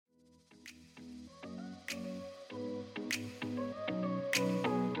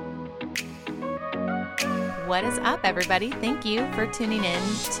What is up, everybody? Thank you for tuning in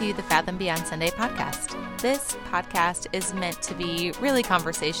to the Fathom Beyond Sunday podcast. This podcast is meant to be really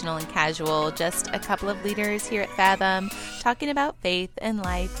conversational and casual, just a couple of leaders here at Fathom talking about faith and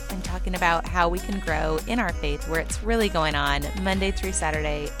life and talking about how we can grow in our faith where it's really going on Monday through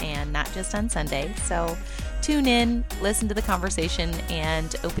Saturday and not just on Sunday. So tune in, listen to the conversation,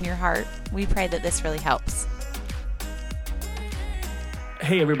 and open your heart. We pray that this really helps.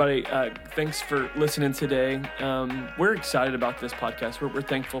 Hey, everybody. Thanks for listening today. We're excited about this podcast. We're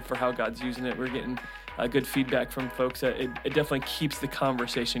thankful for how God's using it. We're getting good feedback from folks. It definitely keeps the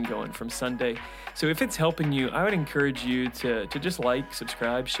conversation going from Sunday. So if it's helping you, I would encourage you to just like,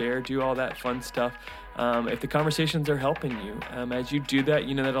 subscribe, share, do all that fun stuff. If the conversations are helping you, as you do that,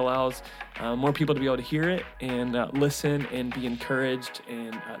 that allows more people to be able to hear it and listen and be encouraged,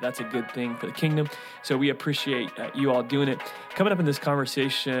 and that's a good thing for the kingdom. So we appreciate you all doing it. Coming up in this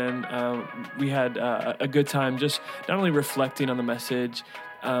conversation, we had a good time just not only reflecting on the message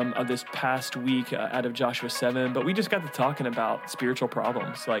of this past week out of Joshua 7, but we just got to talking about spiritual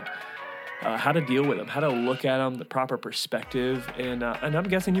problems, like how to deal with them, how to look at them, the proper perspective, and I'm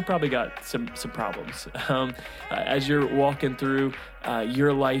guessing you probably got some problems as you're walking through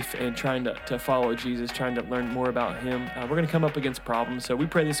your life and trying to follow Jesus, trying to learn more about Him. We're going to come up against problems, so we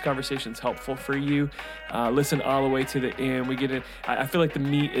pray this conversation is helpful for you. Listen all the way to the end. We get it. I feel like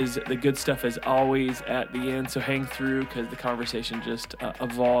the good stuff is always at the end, so hang through because the conversation just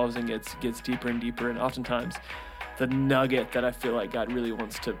evolves and gets deeper and deeper, and oftentimes the nugget that I feel like God really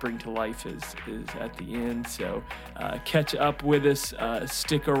wants to bring to life is at the end. So catch up with us,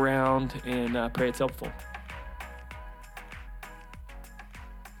 stick around, and pray it's helpful.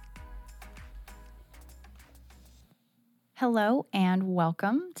 Hello and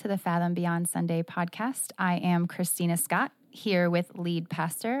welcome to the Fathom Beyond Sunday podcast. I am Christina Scott, here with lead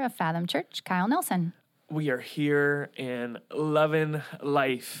pastor of Fathom Church, Kyle Nelson. We are here and loving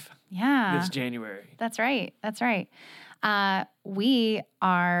life. Yeah. This January. That's right. We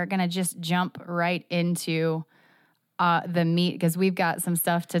are going to just jump right into the meat because we've got some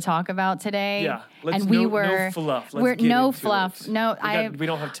stuff to talk about today. Yeah. No fluff. Let's get no into fluff. it. No, we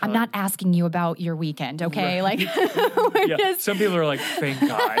don't have time. I'm not asking you about your weekend, okay? Right. Like, some people are like, thank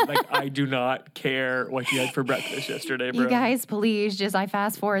God. Like, I do not care what you had for breakfast yesterday, bro. You guys, please, I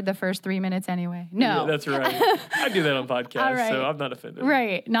fast forward the first 3 minutes anyway. No. Yeah, that's right. I do that on podcasts, right. so I'm not offended.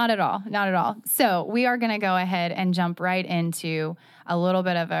 Right. Not at all. So we are going to go ahead and jump right into a little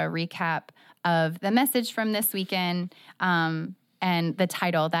bit of a recap of the message from this weekend, and the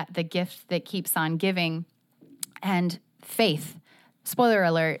title, that the gift that keeps on giving, and faith. Spoiler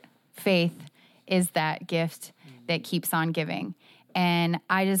alert, faith is that gift that keeps on giving. And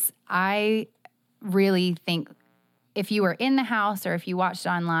I really think if you were in the house or if you watched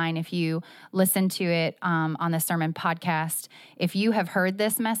online, if you listened to it on the sermon podcast, if you have heard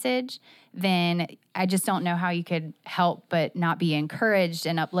this message, then I just don't know how you could help but not be encouraged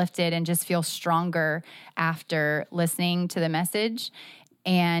and uplifted and just feel stronger after listening to the message.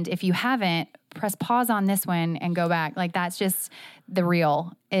 And if you haven't, press pause on this one and go back. Like, that's just the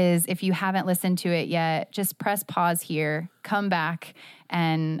real is if you haven't listened to it yet, just press pause here, come back,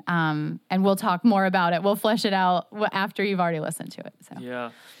 and we'll talk more about it. We'll flesh it out after you've already listened to it. So.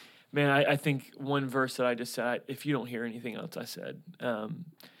 Yeah. Man, I think one verse that I just said, if you don't hear anything else I said,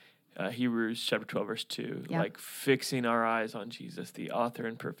 Hebrews chapter 12, verse 2, like fixing our eyes on Jesus, the author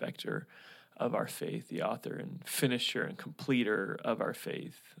and perfecter of our faith, the author and finisher and completer of our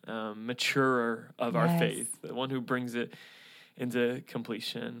faith, maturer of our faith, the one who brings it into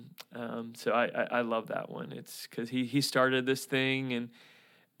completion. So I love that one. It's because he started this thing,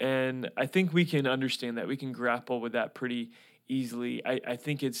 and I think we can understand that. We can grapple with that pretty easily. I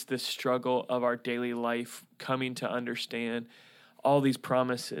think it's the struggle of our daily life coming to understand all these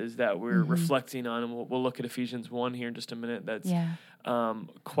promises that we're reflecting on, and we'll look at Ephesians 1 here in just a minute. That's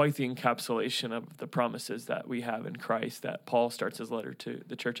quite the encapsulation of the promises that we have in Christ that Paul starts his letter to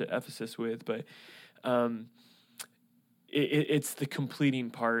the church at Ephesus with. But it's the completing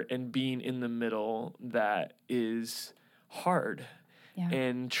part and being in the middle that is hard,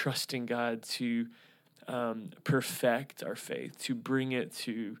 and trusting God to perfect our faith, to bring it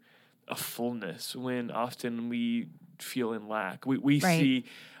to a fullness when often we feel in lack. We see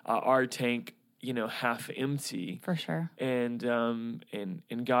our tank, half empty. For sure. And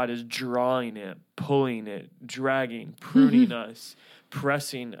God is drawing it, pulling it, dragging, pruning us,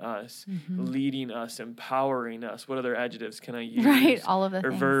 pressing us, leading us, empowering us. What other adjectives can I use? Right, all of the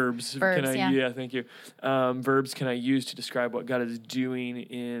or things. Verbs. Verbs, Yeah, thank you. Verbs can I use to describe what God is doing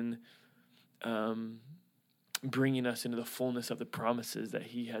in bringing us into the fullness of the promises that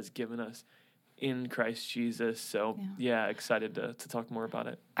He has given us in Christ Jesus. So yeah, excited to talk more about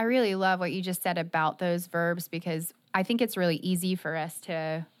it. I really love what you just said about those verbs, because I think it's really easy for us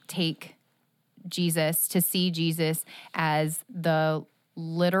to take Jesus, to see Jesus as the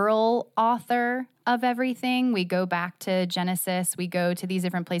literal author of everything. We go back to Genesis, we go to these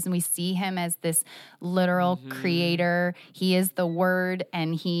different places, and we see him as this literal creator. He is the Word,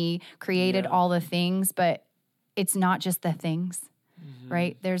 and he created all the things, but it's not just the things,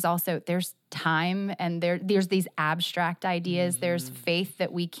 right? There's time, and there's these abstract ideas. There's faith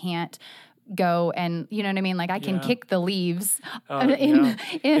that we can't go and, you know what I mean? Like, I can kick the leaves it's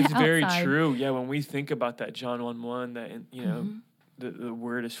outside. very true. Yeah, when we think about that John 1:1, that, you know, the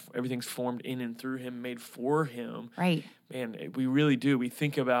Word is, everything's formed in and through him, made for him. Right. Man, we really do. We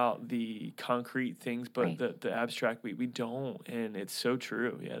think about the concrete things, but the abstract, we don't. And it's so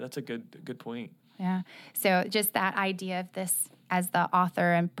true. Yeah, that's a good point. Yeah. So just that idea of this as the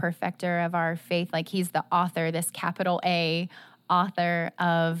author and perfecter of our faith, like he's the author, this capital A author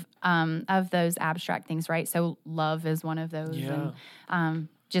of those abstract things, right? So love is one of those. Yeah.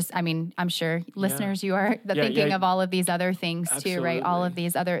 And I'm sure listeners, you are thinking of all of these other things too, right? All of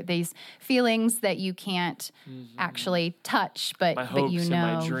these feelings that you can't actually touch, but my hopes you know,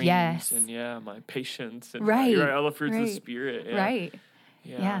 and my dreams, yes, and my patience, and right, all the fruits of the Spirit, right.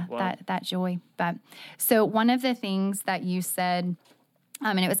 Yeah, wow. that joy. But so one of the things that you said,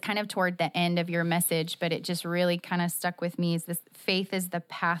 and it was kind of toward the end of your message, but it just really kind of stuck with me, is this: faith is the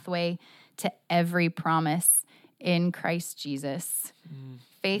pathway to every promise in Christ Jesus.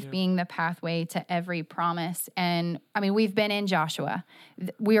 Faith being the pathway to every promise. And we've been in Joshua.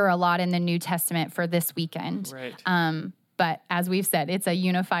 We are a lot in the New Testament for this weekend. Right. But as we've said, it's a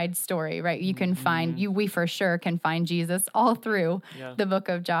unified story, right? You can we for sure can find Jesus all through the book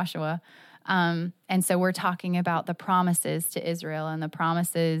of Joshua. And so we're talking about the promises to Israel and the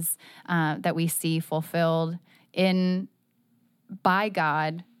promises that we see fulfilled by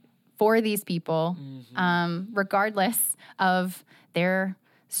God for these people, regardless of their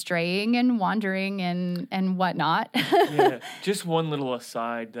straying and wandering and whatnot. Yeah, just one little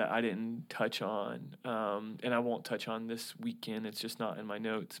aside that I didn't touch on, and I won't touch on this weekend. It's just not in my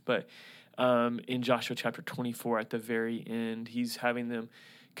notes. But in Joshua chapter 24, at the very end, he's having them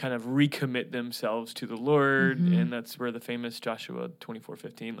kind of recommit themselves to the Lord, and that's where the famous Joshua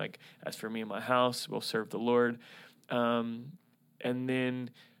 24:15, like, as for me and my house, we'll serve the Lord. And then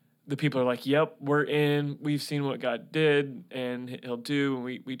the people are like, yep, we're in. We've seen what God did, and he'll do,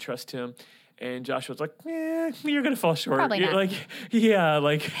 and we trust him. And Joshua's like, you're going to fall short. Probably not. Like,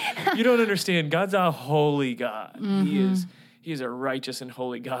 you don't understand. God's a holy God. He is a righteous and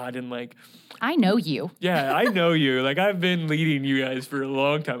holy God. And like, I know you. Yeah, I know you. Like, I've been leading you guys for a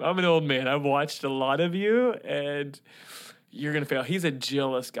long time. I'm an old man. I've watched a lot of you, and you're going to fail. He's a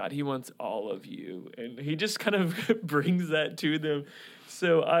jealous God. He wants all of you. And he just kind of brings that to them.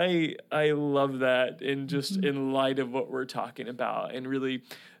 So I love that, and just in light of what we're talking about, and really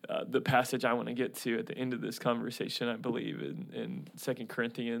the passage I want to get to at the end of this conversation, I believe in 2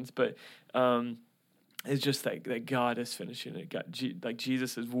 Corinthians, but it's just that God is finishing it. Like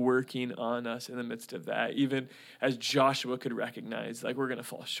Jesus is working on us in the midst of that, even as Joshua could recognize, like, we're going to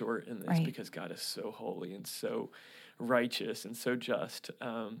fall short in this because God is so holy and so righteous and so just.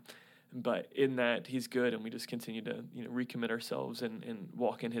 But in that, he's good, and we just continue to recommit ourselves and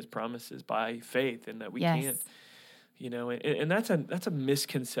walk in his promises by faith, and that we can't, and that's a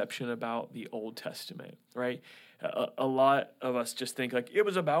misconception about the Old Testament, right? A lot of us just think, like, it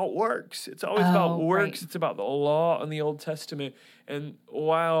was about works. It's always about works. Right. It's about the law in the Old Testament. And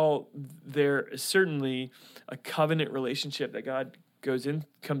while there is certainly a covenant relationship that God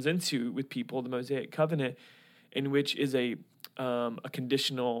comes into with people, the Mosaic covenant, in which is a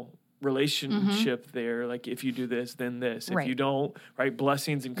conditional relationship there, like, if you do this, then this. If you don't, right,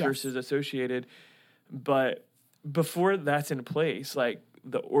 blessings and curses associated. But before that's in place, like,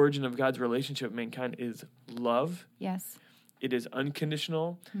 the origin of God's relationship with mankind is love. Yes. It is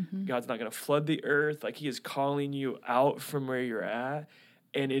unconditional. God's not going to flood the earth. Like, he is calling you out from where you're at.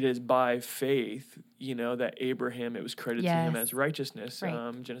 And it is by faith, that Abraham, it was credited to him as righteousness.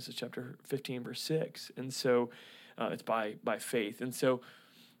 Right. Genesis chapter 15, verse 6. And so it's by faith. And so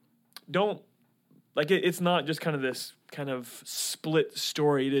it's not just kind of this kind of split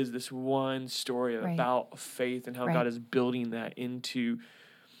story. It is this one story about faith and how God is building that into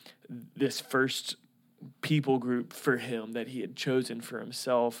this first people group for him that he had chosen for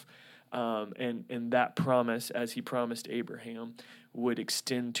himself. And that promise, as he promised Abraham, would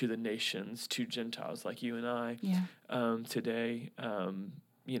extend to the nations, to Gentiles like you and I today.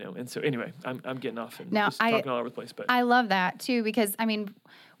 And so anyway, I'm getting off and just talking all over the place. But I love that too, because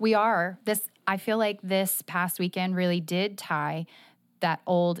we are this I feel like this past weekend really did tie that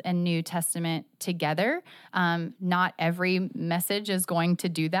Old and New Testament together. Not every message is going to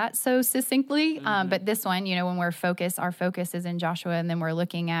do that so succinctly, but this one, when our focus is in Joshua, and then we're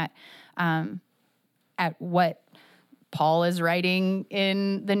looking at what Paul is writing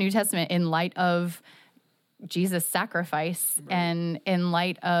in the New Testament in light of Jesus' sacrifice, and in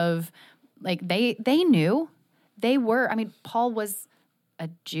light of, like, they knew they were. I mean, Paul was a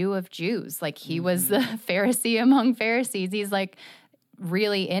Jew of Jews. Like, he was the Pharisee among Pharisees. He's like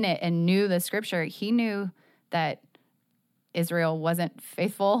really in it and knew the scripture. He knew that Israel wasn't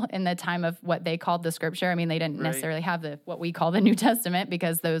faithful in the time of what they called the scripture. I mean, they didn't necessarily have what we call the New Testament,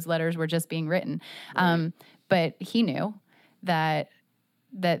 because those letters were just being written. But he knew that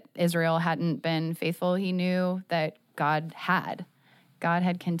Israel hadn't been faithful. He knew that God had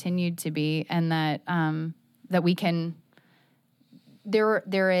continued to be, and that we can.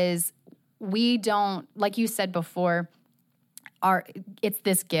 We don't, like you said before, it's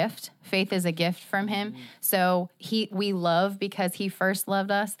this gift. Faith is a gift from him. So we love because he first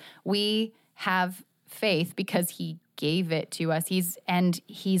loved us. We have faith because he gave it to us.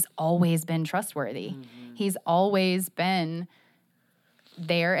 He's always been trustworthy. He's always been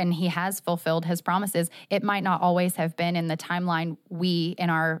there, and he has fulfilled his promises. It might not always have been in the timeline we, in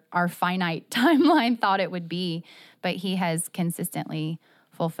our finite timeline, thought it would be, but he has consistently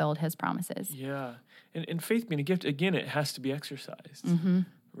fulfilled his promises. Yeah. And faith being a gift, again, it has to be exercised,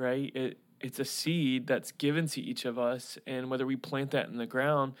 right? It's a seed that's given to each of us, and whether we plant that in the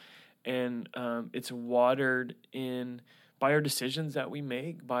ground, and it's watered by our decisions that we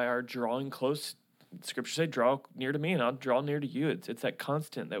make, by our drawing close. Scripture say, "Draw near to me, and I'll draw near to you." It's that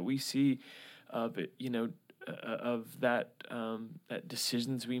constant that we see of it, of that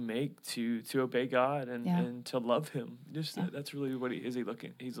decisions we make to obey God and to love Him. That's really what he's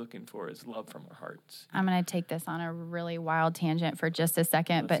looking for, is love from our hearts. I'm going to take this on a really wild tangent for just a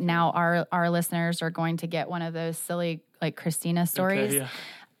second, but now our listeners are going to get one of those silly, like, Christina stories,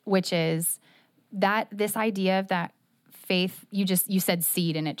 which is this idea of that faith. You said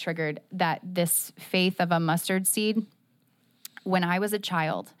seed, and it triggered that, this faith of a mustard seed. When I was a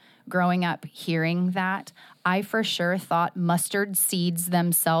child growing up hearing that, I for sure thought mustard seeds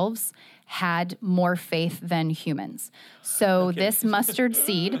themselves had more faith than humans. So this mustard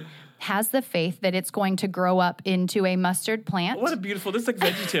seed has the faith that it's going to grow up into a mustard plant. What a beautiful, this is like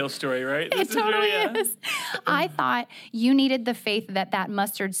VeggieTales story, right? It totally is. I thought you needed the faith that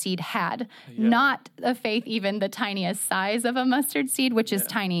mustard seed had, not a faith even the tiniest size of a mustard seed, which is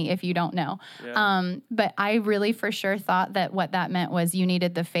tiny if you don't know. But I really for sure thought that what that meant was you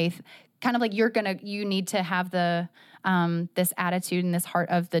needed the faith, kind of like you need to have the this attitude and this heart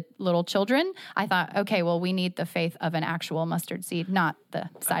of the little children. I thought, okay, well, we need the faith of an actual mustard seed, not the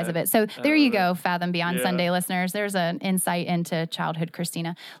size of it. So there you go, Fathom Beyond Sunday listeners. There's an insight into childhood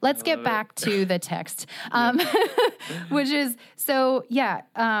Christina. Let's get back to the text, which is,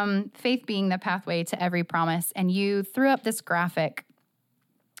 faith being the pathway to every promise. And you threw up this graphic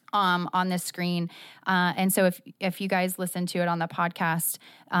on this screen. And so if you guys listened to it on the podcast,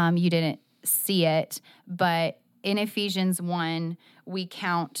 you didn't see it, but in Ephesians 1, we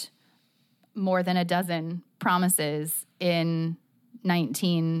count more than a dozen promises in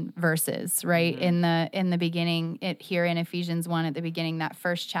 19 verses, right? In the beginning, here in Ephesians 1 at the beginning, that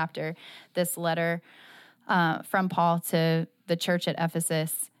first chapter, this letter from Paul to the church at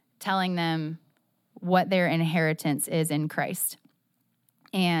Ephesus, telling them what their inheritance is in Christ.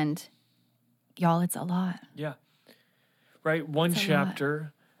 And y'all, it's a lot. Yeah. Right? One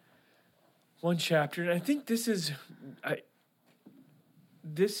chapter. And I think this is,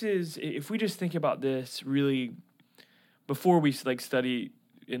 if we just think about this really, before we study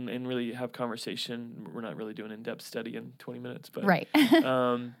and really have conversation, we're not really doing in-depth study in 20 minutes, but right.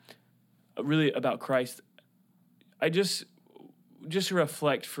 Really about Christ. I just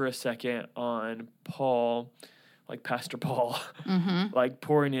reflect for a second on Paul, like Pastor Paul, like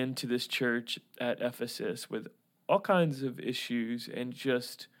pouring into this church at Ephesus with all kinds of issues, and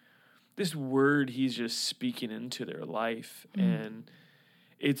just this word he's just speaking into their life, and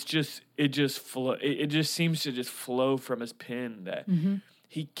it just seems to just flow from his pen, that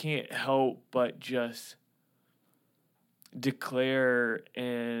he can't help but just declare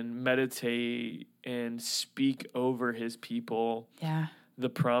and meditate and speak over his people the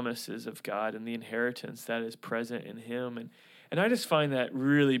promises of God and the inheritance that is present in him. And I just find that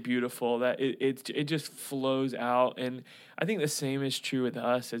really beautiful, that it just flows out. And I think the same is true with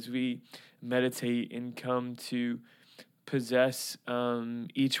us as we meditate and come to possess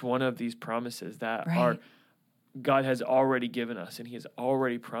each one of these promises that God has already given us and he has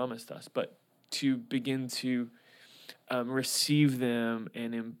already promised us. But to begin to receive them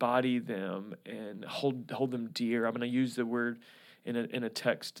and embody them and hold them dear. I'm going to use the word in a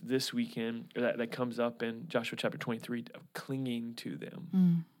text this weekend that comes up in Joshua chapter 23 of clinging to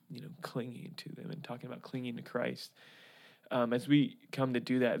them, clinging to them and talking about clinging to Christ. As we come to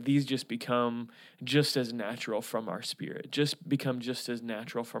do that, these just become just as natural from our spirit, become just as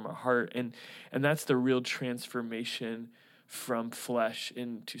natural from our heart. And that's the real transformation from flesh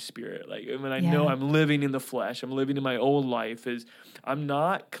into spirit. Like when I know I'm living in the flesh, I'm living in my old life, is I'm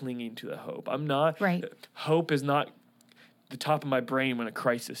not clinging to the hope. I'm not, hope is not the top of my brain when a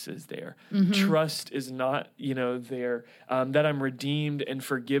crisis is there. Trust is not, there. That I'm redeemed and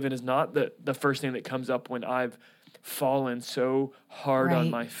forgiven is not the first thing that comes up when I've fallen so hard on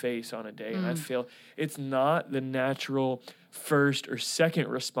my face on a day and I feel. It's not the natural first or second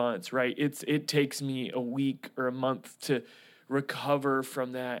response, right? It takes me a week or a month to recover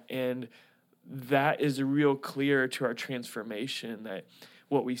from that, and that is real clear to our transformation, that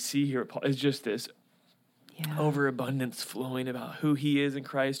what we see here is just this overabundance flowing about who he is in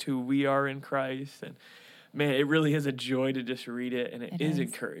Christ, who we are in Christ. And man, it really is a joy to just read it, and it is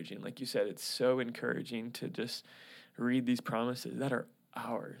encouraging. Like you said, it's so encouraging to just read these promises that are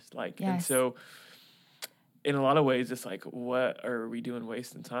ours. And so in a lot of ways, it's like, what are we doing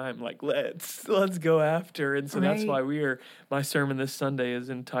wasting time? Like, let's go after. And so that's why my sermon this Sunday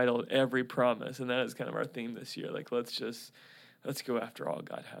is entitled Every Promise. And that is kind of our theme this year. Like, let's go after all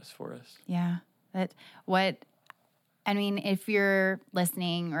God has for us. Yeah. If you're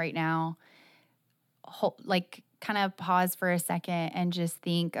listening right now, kind of pause for a second and just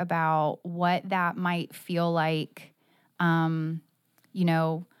think about what that might feel like,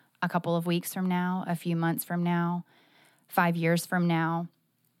 a couple of weeks from now, a few months from now, 5 years from now,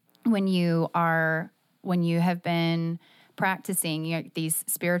 when you have been practicing these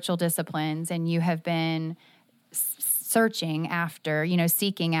spiritual disciplines and you have been searching after,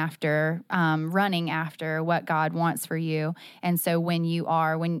 seeking after, running after what God wants for you. And so when you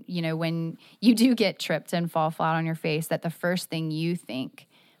do get tripped and fall flat on your face, that the first thing you think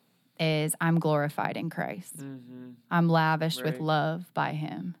is, I'm glorified in Christ. Mm-hmm. I'm lavished with love by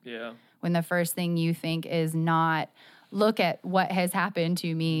him. Yeah. When the first thing you think is not, look at what has happened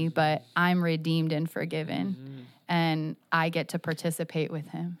to me, but I'm redeemed and forgiven. Mm-hmm. And I get to participate with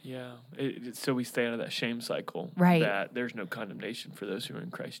him. Yeah. So we stay out of that shame cycle. Right. That there's no condemnation for those who are in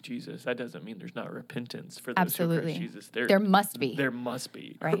Christ Jesus. That doesn't mean there's not repentance for those who are in Christ Jesus. There must be. There must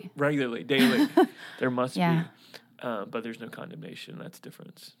be. Right. Regularly, daily. There must be. But there's no condemnation. That's the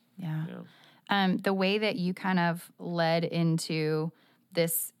difference. Yeah. The way that you kind of led into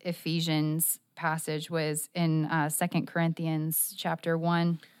this Ephesians passage was in 2 Corinthians chapter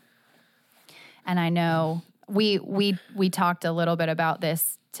 1. And I know we talked a little bit about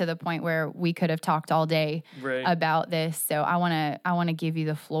this to the point where we could have talked all day about this. So I want to give you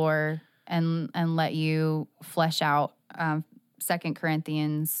the floor and let you flesh out 2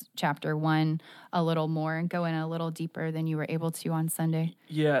 Corinthians chapter 1 a little more and go in a little deeper than you were able to on Sunday.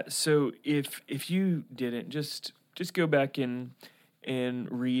 Yeah. So if you didn't, just go back and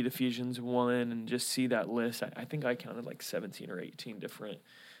read Ephesians 1 and just see that list. I think I counted like 17 or 18 different,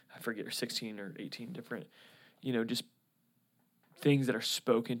 I forget, or 16 or 18 different, just things that are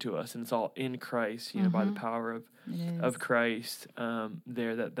spoken to us, and it's all in Christ, by the power of Christ,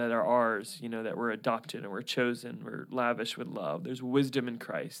 there that are ours, that we're adopted and we're chosen, we're lavish with love. There's wisdom in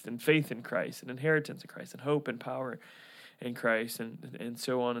Christ and faith in Christ and inheritance in Christ and hope and power in Christ and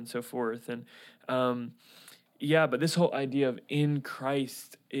so on and so forth. And but this whole idea of in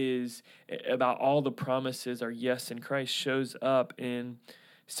Christ is about all the promises are yes in Christ shows up in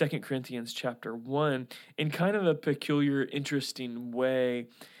 2 Corinthians chapter 1 in kind of a peculiar, interesting way,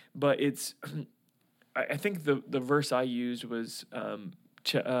 but it's, I think the verse I used was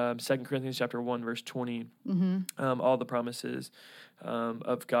 2 Corinthians chapter 1, verse 20. Mm-hmm. All the promises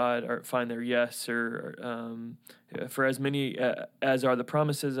of God find their yes, or for as many as are the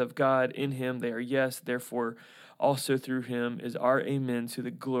promises of God in him, they are yes, therefore also through him is our amen to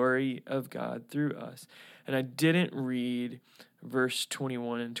the glory of God through us. And I didn't read verse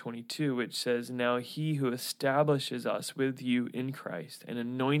 21 and 22, which says, now he who establishes us with you in Christ and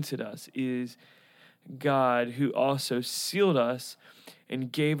anointed us is God, who also sealed us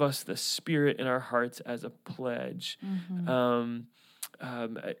and gave us the Spirit in our hearts as a pledge. Mm-hmm.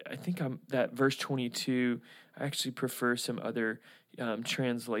 I think that verse 22, I actually prefer some other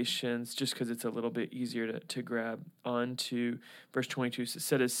translations just because it's a little bit easier to grab onto. Verse 22 says,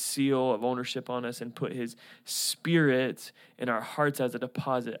 set a seal of ownership on us and put his Spirit in our hearts as a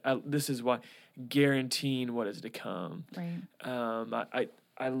deposit. This is why guaranteeing what is to come. Right.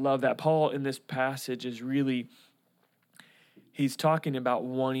 I love that. Paul in this passage is really, he's talking about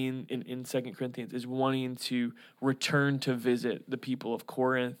wanting, in 2 Corinthians, is wanting to return to visit the people of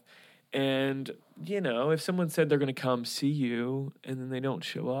Corinth. And, if someone said they're going to come see you and then they don't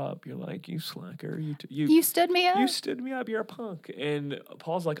show up, you're like, you slacker. You stood me up. You stood me up. You're a punk. And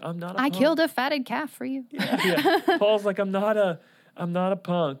Paul's like, I'm not a punk. I killed a fatted calf for you. Yeah. Paul's like, I'm not a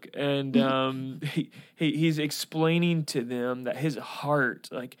punk. And he's explaining to them that his heart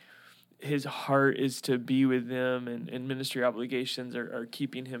is to be with them, and ministry obligations are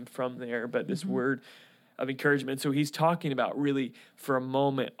keeping him from there. But this word of encouragement. So he's talking about really for a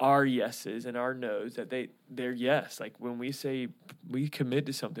moment our yeses and our nos, that they're yes. Like when we say we commit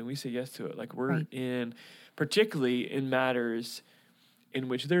to something, we say yes to it. Like we're in, particularly in matters in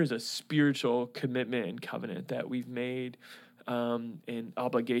which there's a spiritual commitment and covenant that we've made, and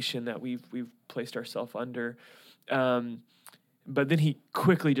obligation that we've placed ourselves under. But then he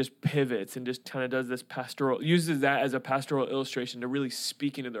quickly just pivots and just kind of does this uses that as a pastoral illustration to really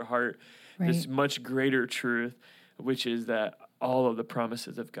speak into their heart this much greater truth, which is that all of the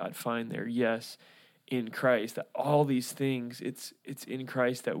promises of God find their yes in Christ, that all these things, it's in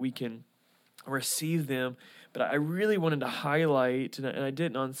Christ that we can receive them. But I really wanted to highlight, and I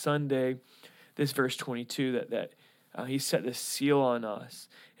didn't on Sunday, this verse 22, that he set this seal on us,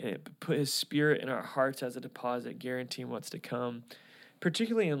 and it put his Spirit in our hearts as a deposit, guaranteeing what's to come,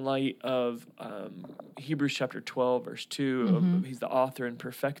 particularly in light of Hebrews chapter 12, verse 2. He's the author and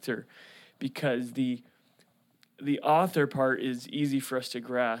perfecter, because the author part is easy for us to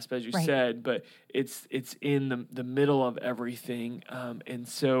grasp, as you said, but it's in the middle of everything. And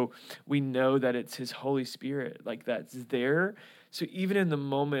so we know that it's his Holy Spirit, like that's there. So even in the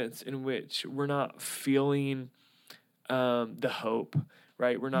moments in which we're not feeling the hope,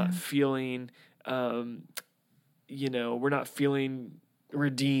 right? We're not feeling, we're not feeling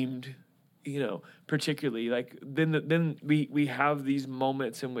redeemed, particularly, like then we have these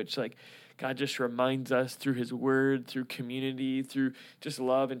moments in which like God just reminds us through his word, through community, through just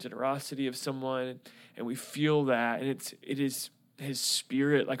love and generosity of someone, and we feel that, and it is his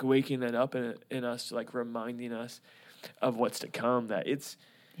Spirit like waking that up in us, like reminding us of what's to come, that it's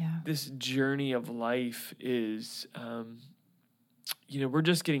this journey of life is we're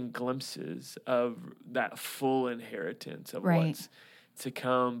just getting glimpses of that full inheritance of what's to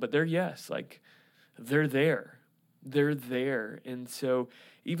come, but they're there. And so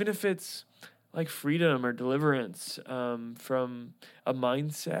even if it's like freedom or deliverance from a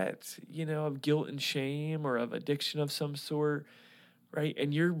mindset, of guilt and shame or of addiction of some sort, right?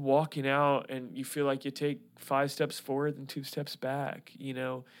 And you're walking out and you feel like you take 5 steps forward and 2 steps back,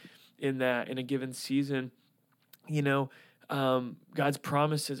 in a given season, God's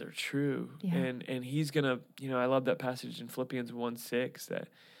promises are true. And he's going to, I love that passage in Philippians 1:6, that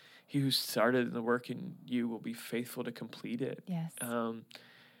he who started in the work in you will be faithful to complete it. Yes.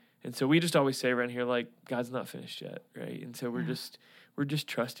 And so we just always say around here, like, God's not finished yet, right? And so we're just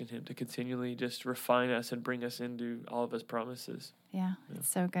trusting him to continually just refine us and bring us into all of his promises. Yeah. It's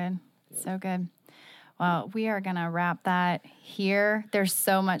so good. Yeah. So good. Well, we are going to wrap that here. There's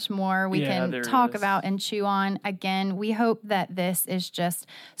so much more we can talk about and chew on. Again, we hope that this is just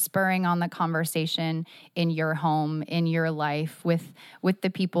spurring on the conversation in your home, in your life, with the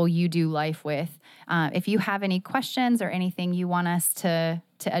people you do life with. If you have any questions or anything you want us to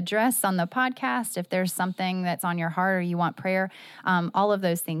address on the podcast, if there's something that's on your heart or you want prayer, all of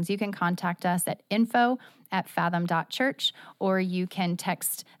those things, you can contact us at info@fathom.church, or you can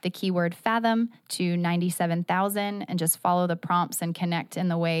text the keyword fathom to 97,000 and just follow the prompts and connect in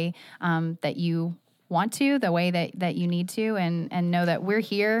the way that you want to, the way that you need to, and know that we're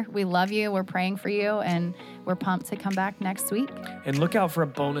here. We love you. We're praying for you, and we're pumped to come back next week. And look out for a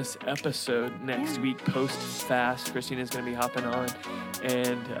bonus episode next week, post-fast. Christina's going to be hopping on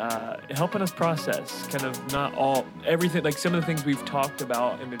and helping us process kind of everything, like some of the things we've talked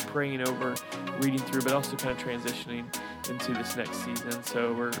about and been praying over, reading through, but also kind of transitioning into this next season.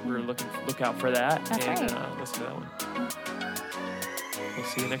 So we're look out for that. That's and right. listen to that one. We'll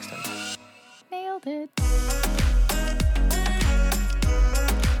see you next time. Nailed it.